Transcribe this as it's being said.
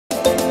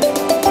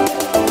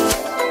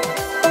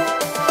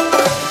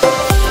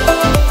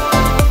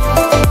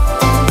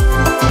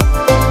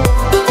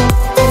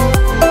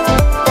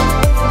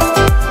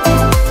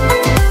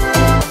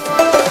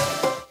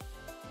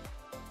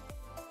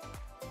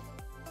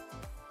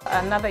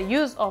another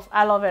use of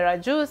aloe vera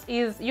juice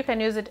is you can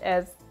use it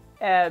as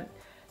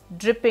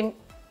dripping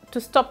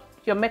to stop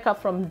your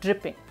makeup from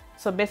dripping.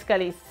 So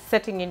basically it's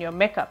setting in your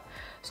makeup.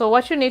 So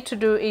what you need to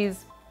do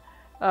is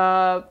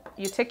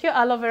you take your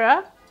aloe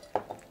vera,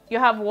 you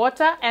have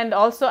water, and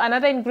also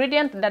another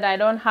ingredient that I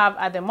don't have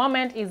at the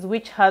moment is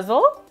witch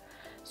hazel.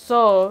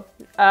 So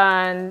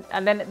and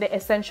then the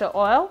essential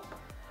oil.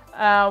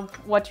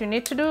 What you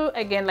need to do,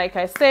 again, like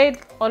I said,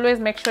 always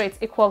make sure it's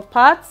equal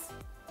parts.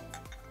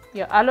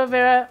 Your aloe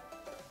vera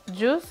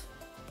juice,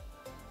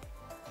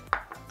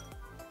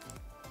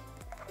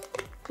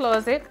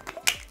 close it,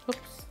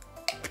 oops,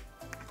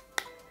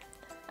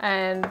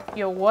 and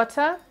your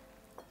water.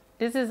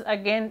 This is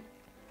again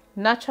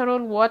natural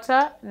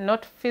water,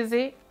 not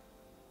fizzy.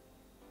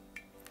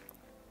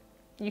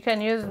 You can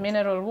use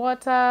mineral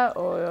water,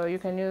 or you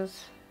can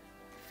use,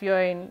 if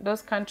you're in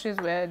those countries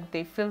where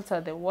they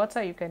filter the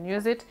water, you can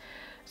use it.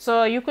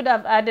 So you could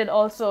have added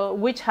also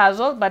witch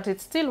hazel, but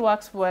it still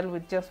works well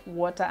with just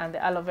water and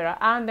the aloe vera,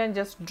 and then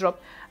just drop.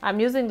 I'm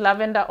using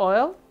lavender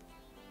oil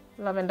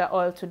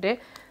today.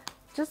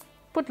 Just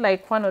put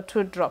like 1 or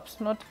 2 drops,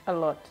 not a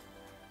lot.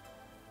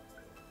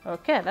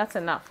 Okay, that's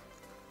enough.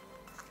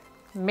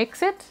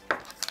 Mix it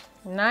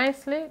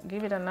nicely,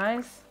 give it a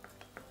nice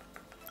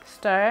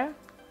stir.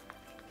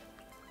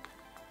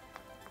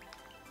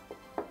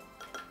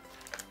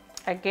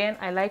 Again,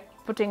 I like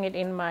putting it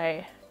in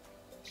my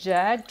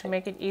jug to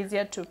make it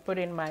easier to put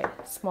in my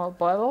small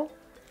bottle.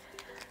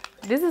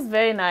 This is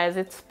very nice.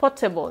 It's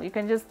portable. You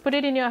can just put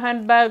it in your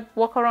handbag,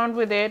 walk around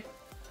with it,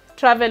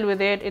 travel with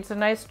it. It's a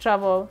nice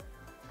travel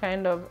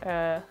kind of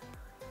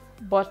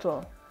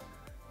bottle,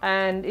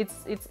 and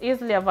it's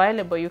easily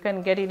available. You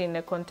can get it in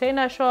a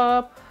container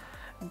shop,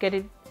 get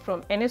it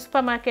from any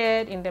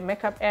supermarket in the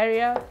makeup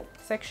area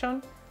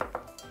section,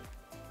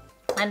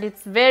 and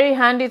it's very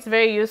handy. It's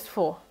very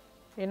useful,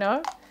 you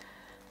know.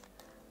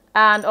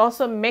 And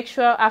also make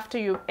sure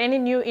after any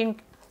new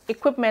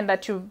equipment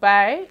that you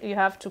buy, you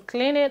have to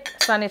clean it,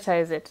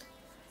 sanitize it,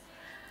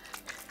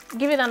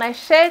 give it a nice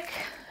shake,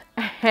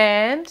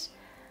 and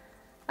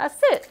that's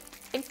it.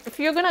 If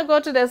you're gonna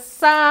go to the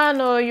sun,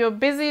 or you're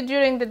busy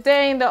during the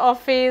day in the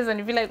office and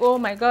you feel like, oh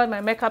my god,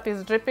 my makeup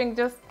is dripping,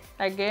 just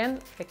again,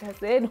 like I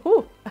said,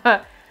 whoo.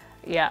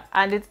 Yeah,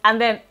 and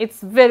then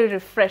it's very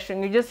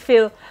refreshing. You just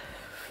feel,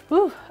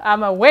 ooh,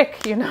 I'm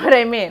awake, you know what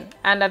I mean?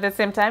 And at the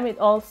same time, it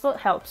also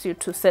helps you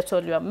to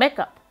settle your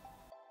makeup.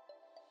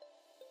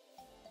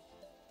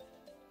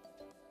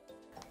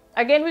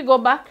 Again, we go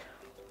back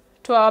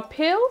to our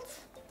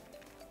peels,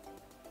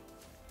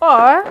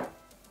 or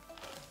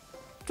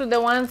to the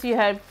ones you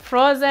have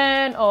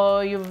frozen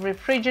or you've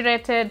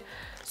refrigerated.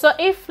 So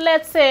if,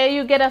 let's say,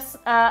 you get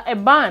a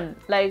bun,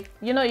 like,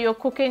 you know, you're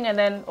cooking and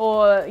then,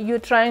 or you're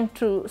trying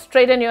to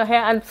straighten your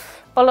hair and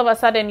all of a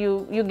sudden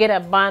you get a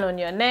bun on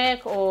your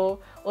neck, or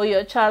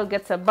your child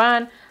gets a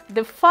bun,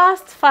 the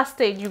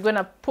first aid you're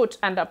gonna put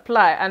and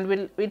apply,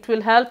 and it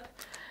will help,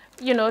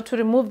 you know, to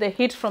remove the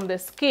heat from the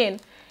skin,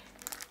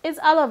 is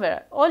aloe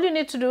vera. All you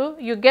need to do,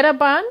 you get a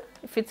bun,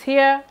 if it's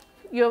here,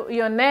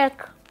 your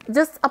neck,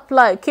 just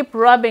apply, keep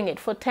rubbing it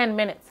for 10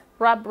 minutes.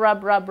 Rub,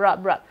 rub, rub,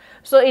 rub, rub.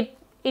 So it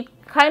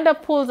kind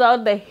of pulls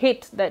out the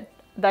heat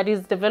that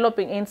is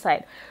developing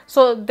inside.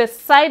 So the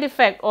side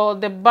effect or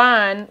the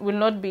burn will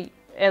not be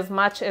as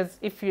much as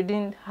if you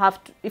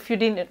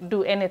didn't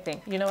do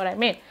anything. You know what I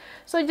mean?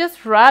 So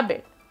just rub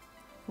it,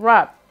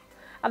 rub.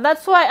 And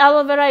that's why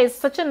aloe vera is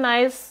such a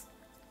nice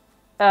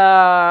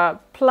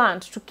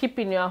plant to keep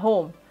in your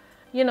home.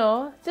 You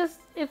know,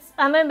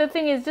 and then the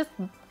thing is, just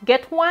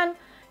get one.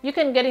 You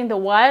can get in the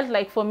wild.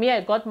 Like for me,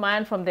 I got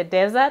mine from the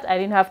desert. I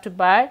didn't have to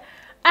buy.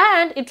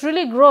 And it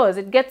really grows.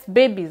 It gets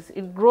babies.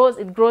 It grows,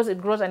 it grows, it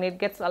grows, and it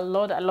gets a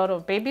lot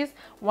of babies.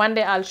 One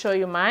day I'll show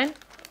you mine.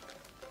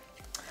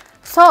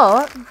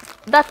 So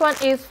that one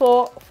is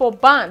for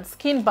burns,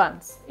 skin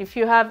burns. If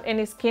you have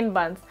any skin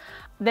burns.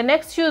 The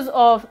next use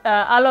of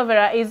aloe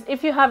vera is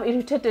if you have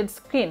irritated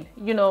skin.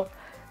 You know,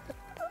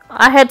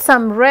 I had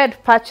some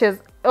red patches.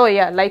 Oh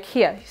yeah, like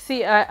here.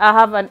 See, I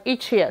have an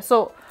itch here.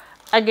 So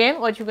again,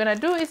 what you're gonna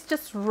do is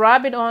just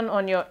rub it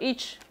on your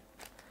itch,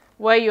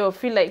 where you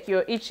feel like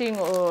you're itching,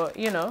 or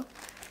you know,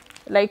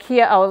 like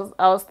here I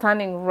was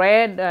turning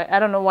red. I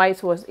don't know why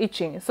it was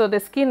itching. So the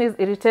skin is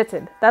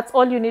irritated. That's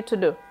all you need to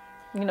do.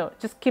 You know,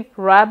 just keep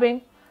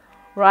rubbing.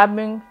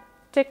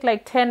 Take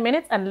like 10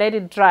 minutes and let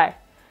it dry.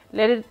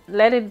 Let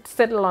it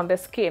settle on the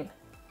skin.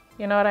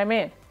 You know what I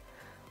mean?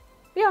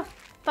 Yeah,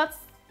 that's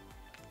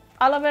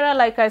aloe vera.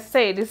 Like I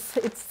said, it's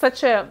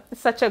such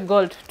a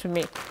gold to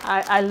me.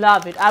 I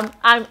love it.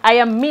 I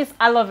am Miss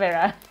Aloe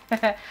Vera.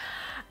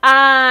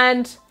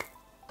 And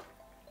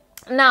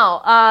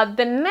now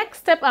the next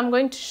step I'm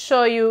going to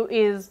show you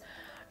is,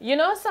 you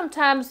know,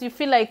 sometimes you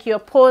feel like your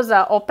pores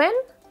are open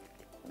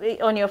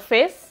on your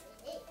face.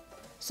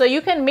 So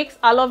you can mix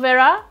aloe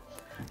vera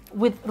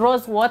with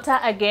rose water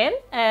again,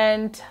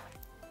 and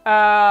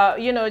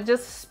you know,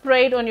 just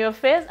spray it on your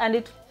face,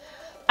 and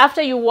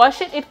after you wash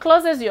it, it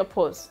closes your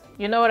pores.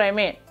 You know what I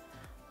mean?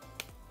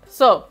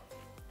 So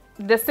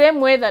the same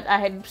way that I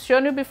had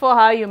shown you before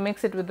how you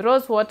mix it with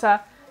rose water.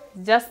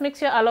 Just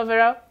mix your aloe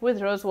vera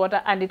with rose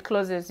water and it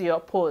closes your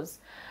pores.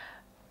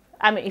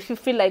 I mean, if you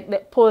feel like the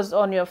pores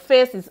on your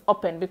face is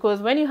open,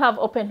 because when you have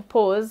open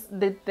pores,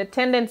 the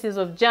tendencies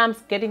of germs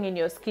getting in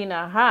your skin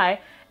are high,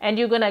 and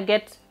you're gonna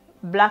get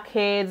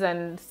blackheads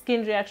and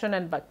skin reaction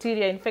and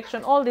bacteria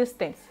infection, all these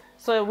things.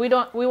 So we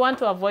want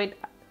to avoid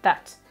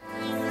that.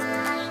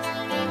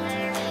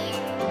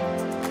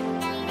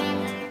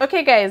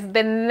 Okay guys,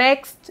 the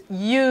next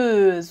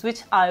use,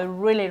 which I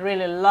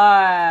really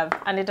love,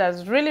 and it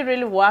has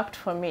really worked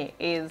for me,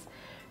 is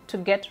to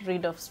get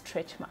rid of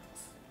stretch marks.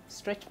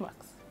 Stretch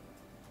marks.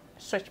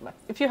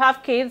 If you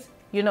have kids,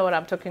 you know what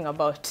I'm talking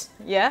about.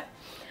 Yeah,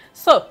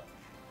 so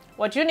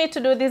what you need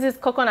to do, this is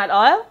coconut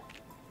oil.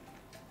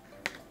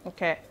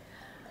 Okay,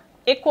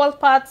 equal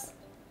parts,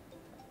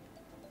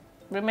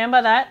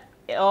 remember that,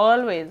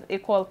 always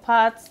equal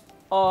parts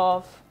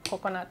of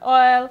coconut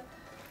oil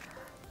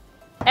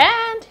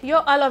and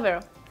your aloe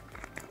vera.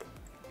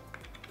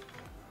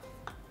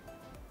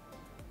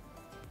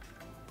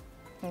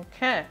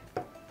 Okay,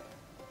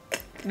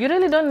 you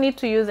really don't need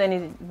to use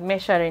any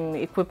measuring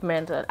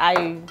equipment.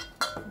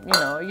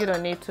 You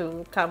don't need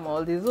to come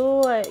all these,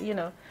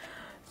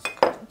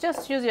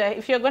 just use your,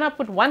 if you're gonna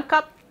put 1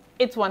 cup,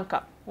 it's 1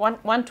 cup,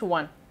 one to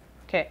one.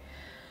 Okay,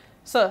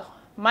 so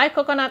my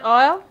coconut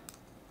oil,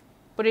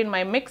 put in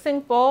my mixing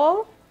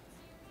bowl,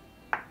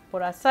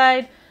 put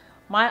aside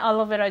my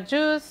aloe vera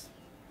juice,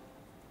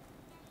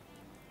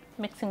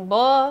 mixing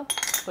bowl,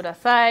 put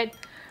aside,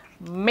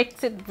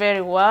 mix it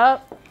very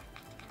well.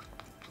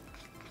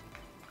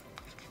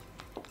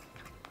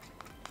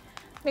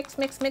 Mix.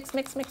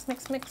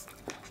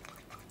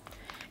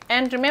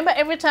 And remember,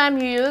 every time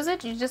you use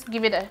it, you just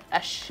give it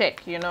a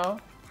shake,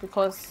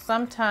 because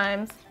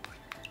sometimes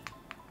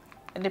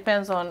it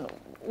depends on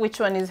which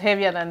one is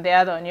heavier than the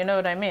other one, you know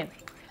what I mean?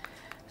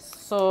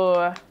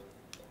 So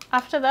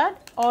after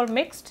that, all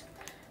mixed,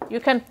 you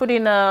can put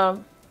in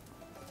a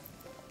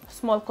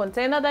small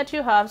container that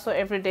you have, so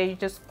every day you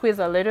just squeeze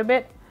a little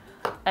bit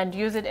and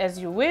use it as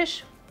you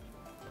wish.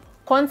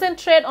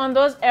 Concentrate on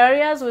those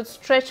areas with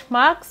stretch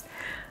marks.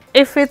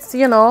 If it's,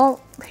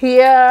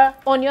 here,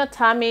 on your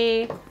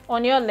tummy,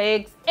 on your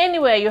legs,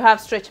 anywhere you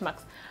have stretch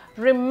marks,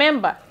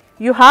 remember,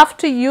 you have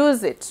to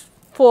use it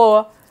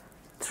for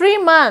 3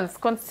 months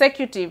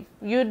consecutive.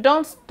 You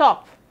don't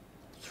stop.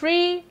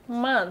 3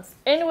 months,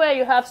 anywhere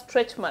you have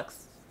stretch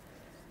marks.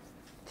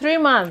 3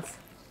 months.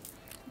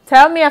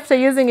 Tell me after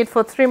using it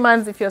for 3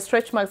 months if your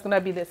stretch mark is going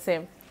to be the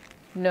same.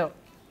 No.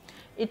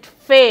 It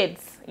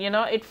fades,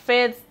 it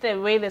fades the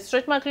way the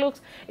stretch mark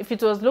looks. If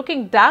it was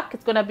looking dark,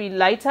 it's going to be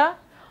lighter.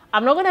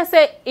 I'm not going to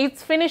say it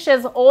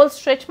finishes all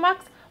stretch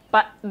marks,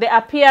 but the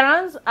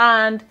appearance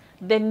and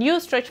the new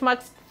stretch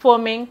marks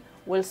forming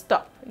will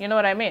stop. You know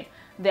what I mean?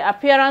 The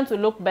appearance will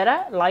look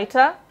better,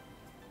 lighter,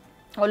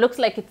 or looks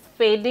like it's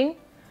fading.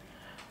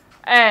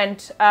 And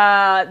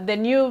the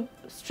new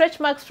stretch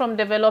marks from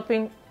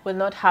developing will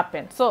not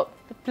happen. So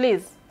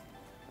please,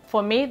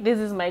 for me, this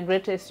is my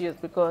greatest use,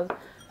 because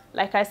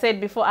like I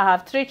said before, I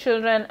have 3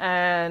 children,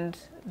 and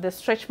the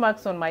stretch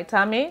marks on my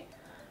tummy,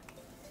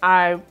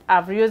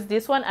 I've used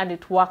this one and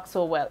it works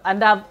so well,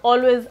 and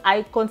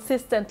I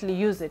consistently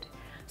use it.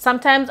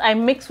 Sometimes I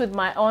mix with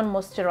my own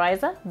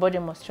moisturizer, body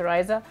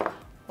moisturizer,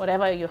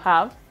 whatever you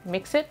have,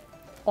 mix it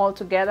all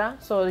together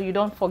so you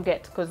don't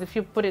forget, because if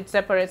you put it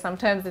separate,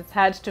 sometimes it's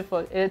hard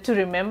to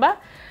remember.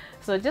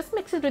 So just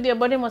mix it with your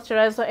body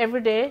moisturizer, so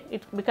every day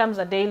it becomes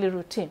a daily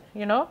routine,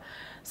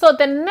 So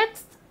the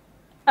next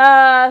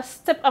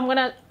step I'm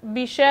gonna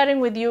be sharing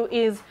with you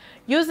is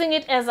using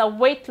it as a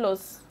weight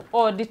loss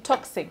or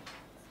detoxing.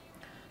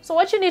 So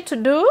what you need to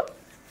do,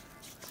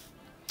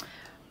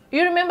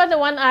 you remember the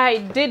one I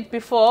did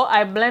before,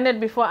 I blended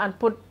before and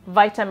put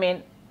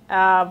vitamin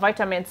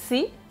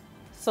C.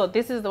 So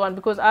this is the one,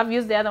 because I've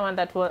used the other one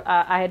that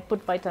I had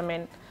put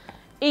vitamin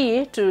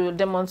E to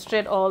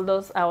demonstrate all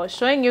those I was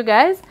showing you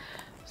guys.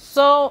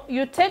 So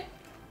you take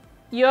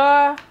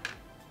your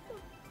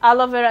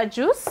aloe vera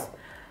juice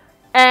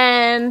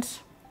and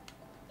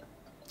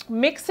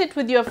mix it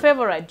with your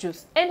favorite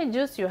juice, any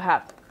juice you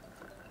have.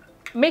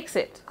 Mix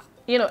it.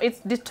 It's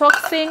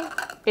detoxing,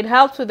 it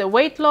helps with the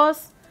weight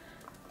loss.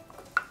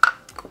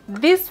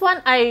 This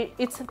one,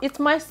 it's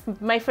my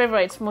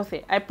favorite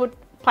smoothie. I put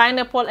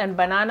pineapple and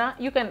banana.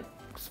 You can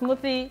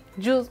smoothie,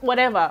 juice,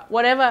 whatever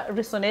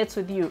resonates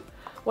with you,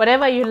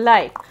 whatever you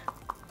like.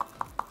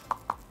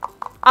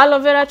 Aloe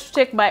vera to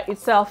take by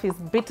itself is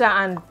bitter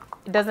and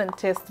it doesn't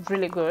taste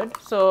really good.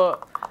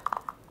 So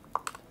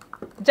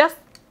just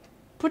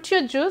put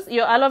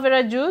your aloe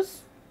vera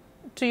juice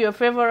to your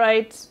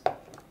favorite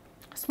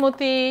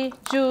smoothie,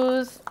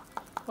 juice,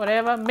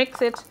 whatever,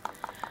 mix it.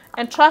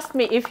 And trust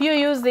me, if you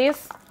use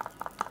this,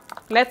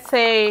 let's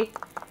say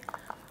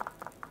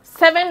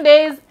 7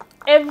 days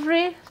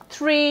every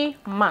 3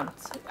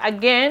 months.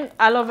 Again,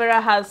 aloe vera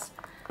has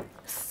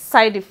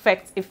side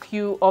effects if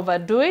you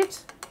overdo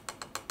it.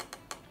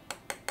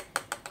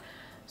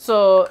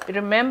 So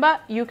remember,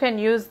 you can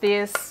use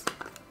this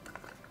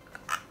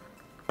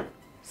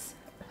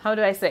how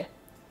do I say,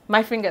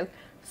 my fingers,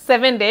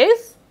 7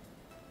 days.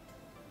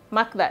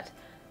 Mark that,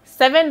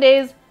 7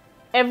 days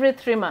every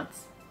 3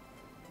 months.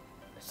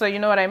 So you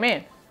know what I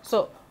mean.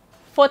 So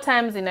 4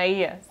 times in a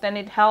year, then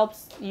it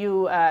helps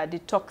you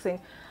detoxing.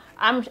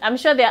 I'm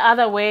sure there are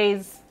other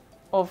ways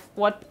of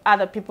what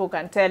other people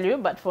can tell you,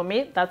 but for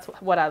me, that's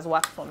what has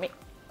worked for me.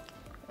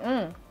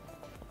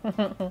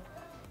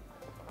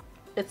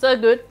 It's so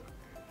good.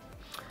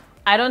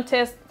 I don't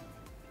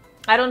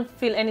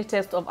feel any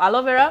taste of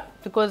aloe vera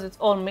because it's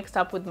all mixed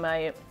up with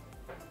my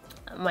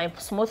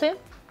smoothie.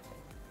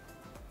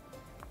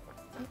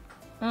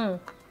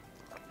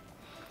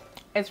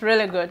 It's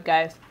really good,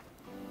 guys.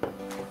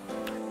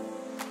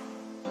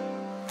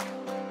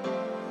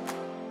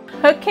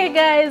 Okay,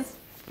 guys,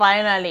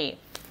 finally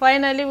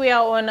we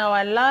are on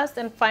our last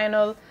and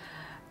final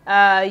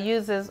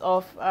uses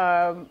of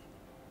aloe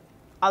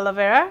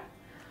vera.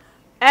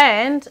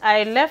 And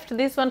I left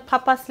this one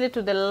purposely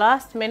to the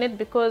last minute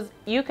because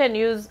you can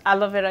use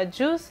aloe vera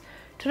juice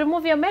to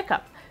remove your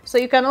makeup. So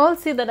you can all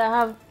see that I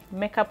have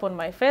makeup on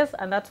my face,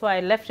 and that's why I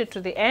left it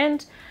to the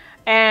end.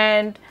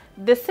 And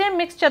the same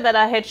mixture that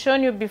I had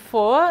shown you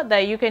before,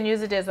 that you can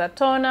use it as a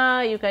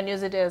toner, you can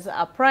use it as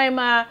a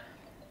primer,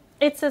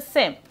 it's the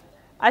same.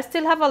 I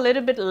still have a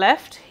little bit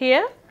left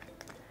here,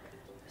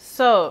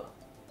 so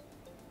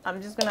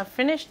I'm just gonna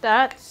finish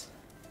that,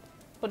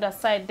 put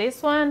aside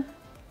this one,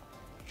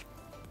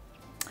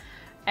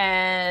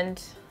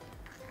 and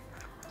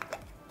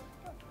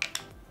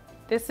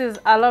this is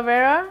aloe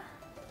vera.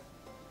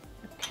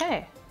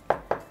 Okay,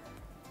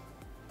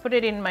 put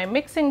it in my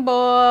mixing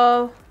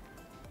bowl,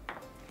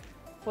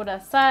 put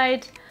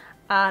aside,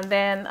 and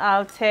then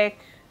I'll take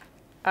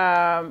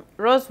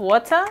rose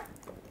water.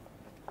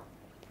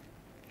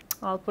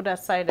 I'll put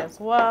aside as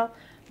well.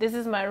 This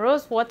is my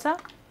rose water,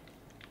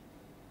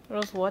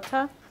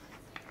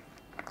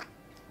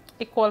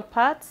 equal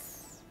parts.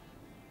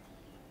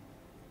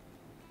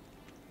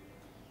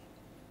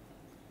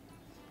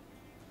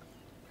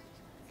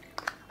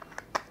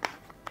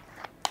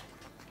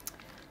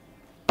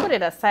 Put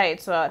it aside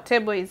so our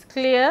table is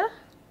clear.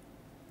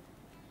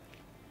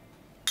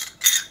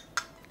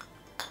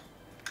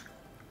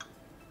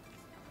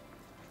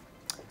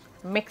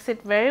 Mix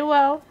it very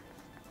well.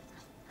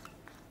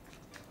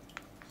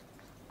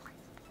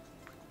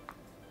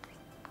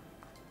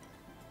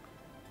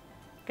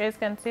 You guys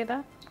can see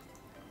that?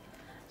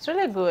 It's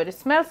really good. It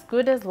smells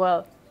good as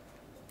well.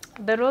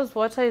 The rose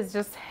water is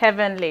just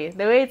heavenly.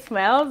 The way it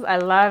smells, I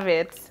love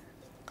it.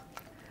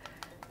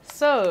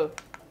 So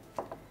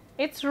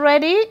it's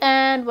ready,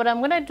 and what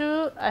I'm gonna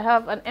do, I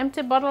have an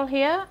empty bottle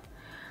here.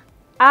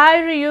 I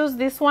reuse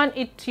this one.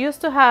 It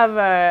used to have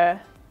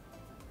a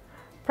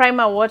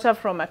primer water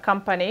from a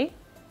company,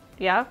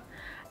 yeah,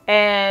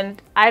 and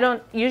I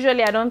don't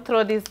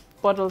throw these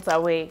bottles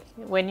away.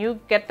 When you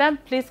get them,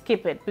 please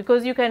keep it,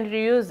 because you can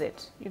reuse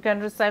it. You can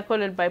recycle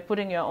it by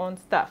putting your own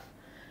stuff.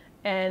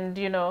 And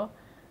you know,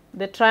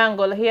 the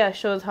triangle here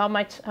shows how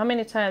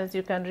many times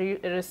you can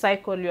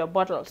recycle your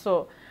bottle.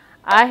 So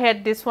I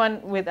had this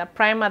one with a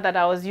primer that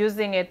I was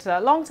using it a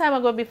long time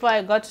ago, before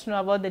I got to know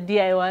about the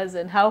DIYs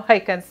and how I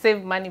can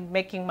save money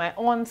making my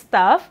own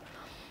stuff.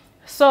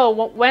 So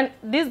when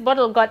this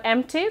bottle got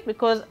empty,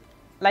 because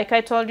like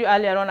I told you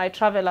earlier on, I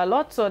travel a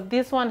lot, so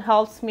this one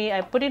helps me. I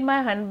put it in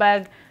my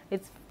handbag.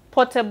 It's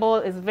portable,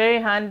 it's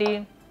very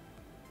handy,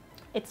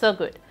 it's so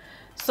good.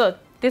 So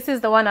this is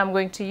the one I'm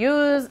going to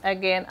use.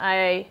 Again,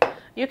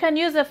 you can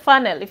use a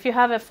funnel if you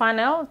have a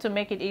funnel to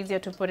make it easier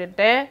to put it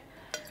there.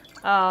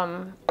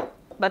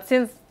 But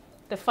since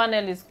the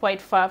funnel is quite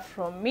far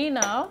from me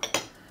now,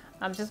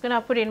 I'm just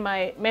gonna put in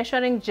my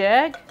measuring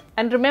jug.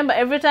 And remember,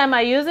 every time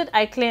I use it,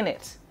 I clean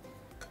it.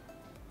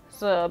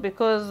 So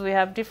because we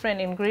have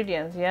different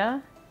ingredients, yeah.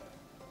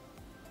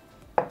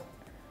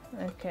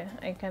 Okay,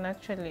 I can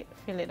actually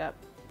fill it up.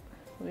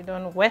 We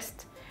don't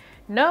waste.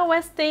 No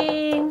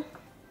wasting.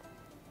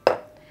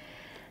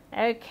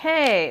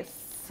 Okay,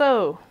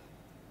 so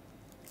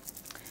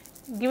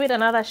give it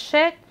another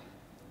shake.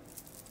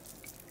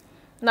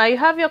 Now you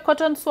have your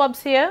cotton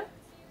swabs here,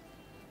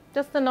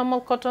 just the normal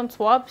cotton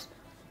swabs.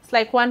 It's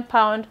like £1,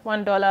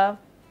 $1,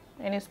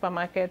 any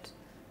supermarket,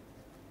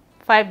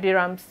 5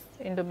 dirhams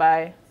in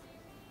Dubai.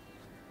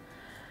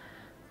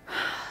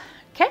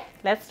 Okay,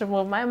 let's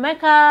remove my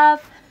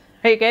makeup.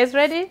 Are you guys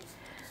ready?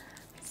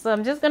 So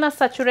I'm just gonna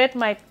saturate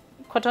my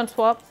cotton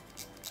swab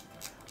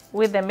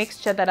with the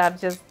mixture that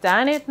I've just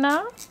done it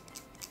now.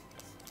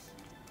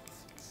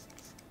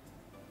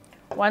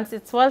 Once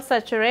it's well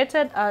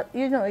saturated,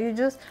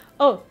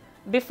 oh,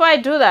 before I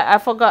do that, I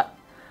forgot.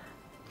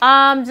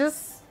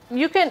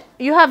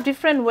 You have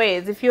different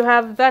ways. If you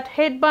have that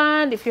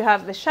headband, if you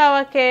have the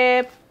shower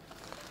cap,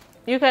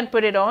 you can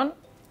put it on.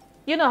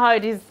 You know how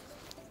it is,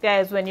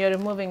 guys, when you're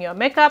removing your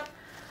makeup.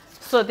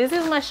 So this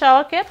is my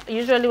shower cap,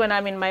 usually when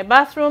I'm in my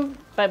bathroom,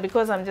 but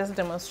because I'm just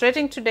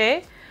demonstrating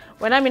today,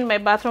 when I'm in my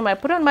bathroom, I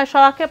put on my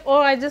shower cap, or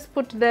I just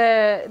put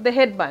the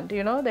headband,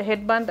 you know, the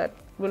headband that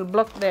will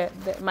block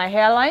my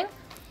hairline.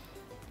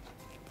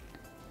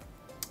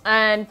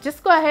 And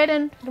just go ahead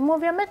and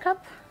remove your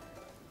makeup.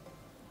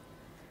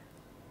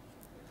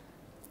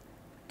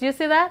 Do you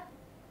see that?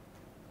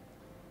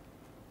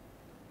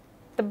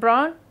 The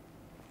brown.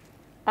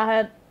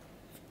 I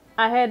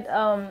had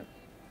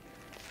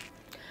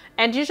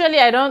and usually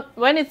I don't,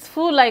 when it's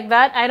full like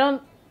that, I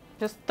don't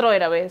just throw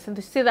it away. So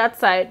you see that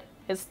side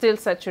is still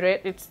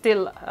saturated, it's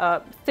still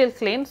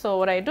clean. So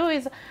what I do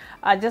is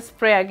I just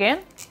spray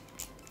again.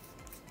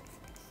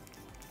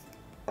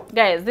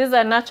 Guys, these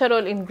are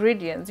natural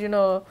ingredients, you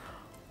know.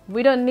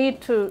 We don't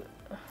need to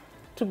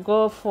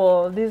go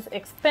for this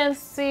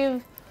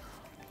expensive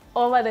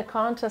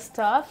over-the-counter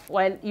stuff,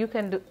 while you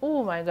can do,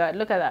 oh my god,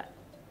 look at that,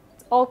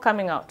 it's all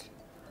coming out.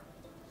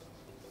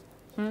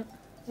 You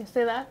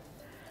see that?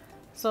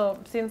 So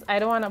since I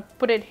don't want to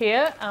put it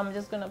here, I'm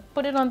just gonna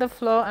put it on the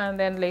floor, and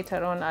then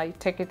later on I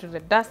take it to the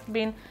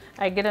dustbin.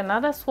 I get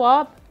another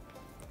swab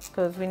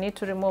because we need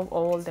to remove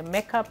all the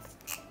makeup.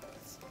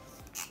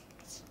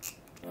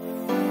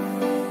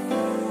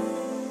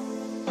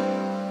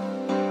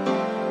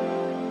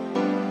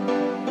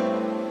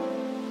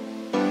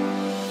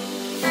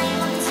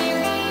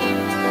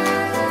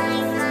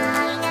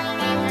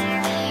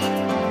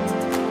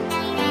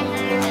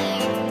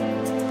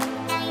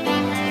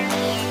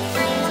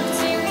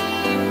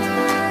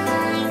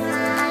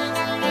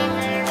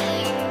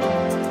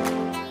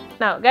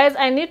 Now guys,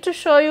 I need to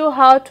show you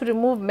how to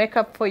remove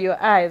makeup for your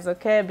eyes,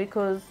 okay?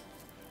 Because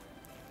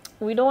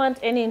we don't want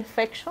any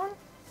infection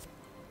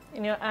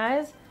in your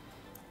eyes.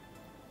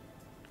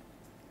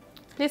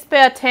 Please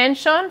pay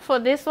attention for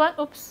this one.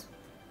 Oops.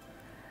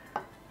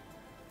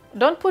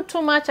 Don't put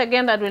too much,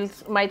 again, that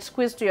might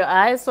squeeze to your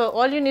eyes. So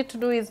all you need to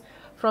do is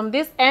from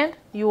this end,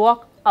 you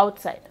walk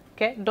outside,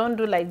 okay? Don't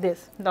do like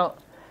this. No,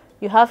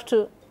 you have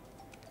to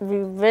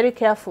be very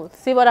careful.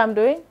 See what I'm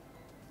doing?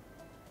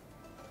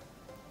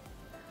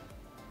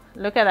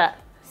 Look at that.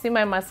 See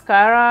my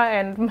mascara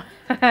and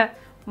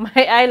my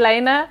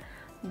eyeliner,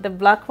 the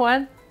black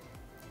one.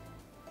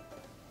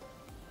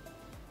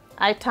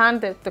 I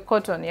turned the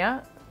cotton, yeah?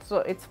 So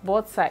it's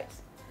both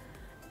sides.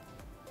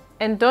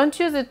 And don't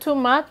use it too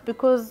much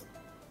because,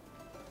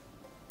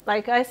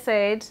 like I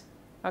said,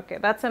 okay,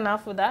 that's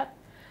enough with that.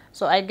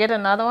 So I get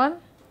another one.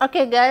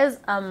 Okay guys,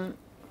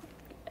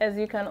 as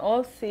you can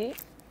all see,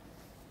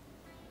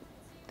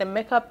 the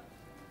makeup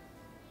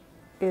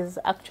is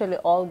actually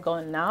all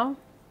gone now.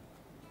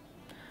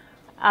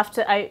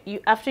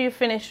 After you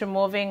finish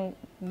removing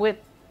with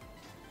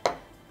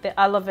the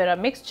aloe vera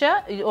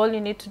mixture, all you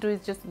need to do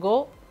is just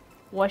go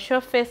wash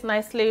your face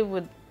nicely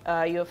with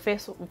your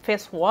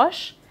face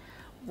wash,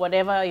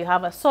 whatever you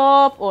have, a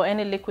soap or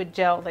any liquid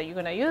gel that you're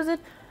gonna use it,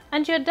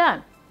 and you're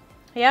done.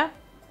 Yeah.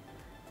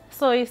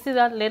 So you see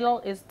that little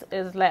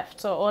is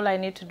left. So all I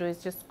need to do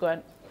is just go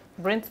and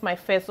rinse my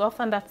face off,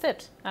 and that's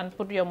it. And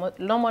put your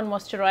normal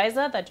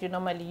moisturizer that you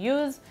normally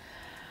use.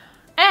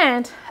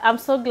 And I'm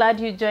so glad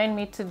you joined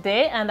me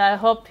today, and I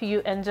hope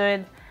you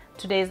enjoyed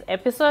today's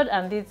episode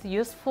and these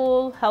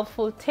useful,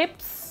 helpful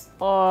tips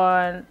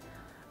on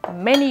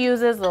many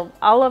uses of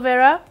aloe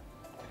vera.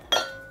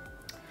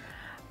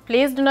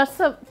 Please do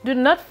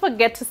not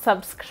forget to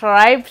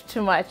subscribe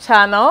to my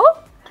channel.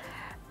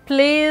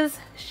 Please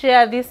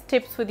share these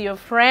tips with your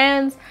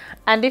friends,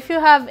 and if you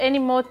have any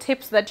more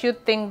tips that you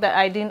think that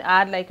I didn't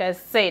add, like I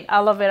said,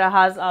 aloe vera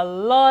has a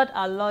lot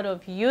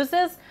of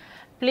uses.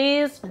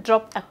 Please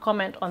drop a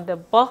comment on the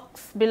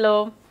box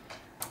below,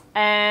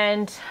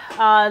 and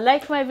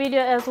like my video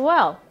as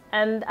well.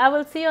 And I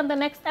will see you on the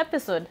next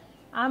episode.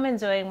 I'm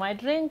enjoying my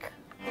drink.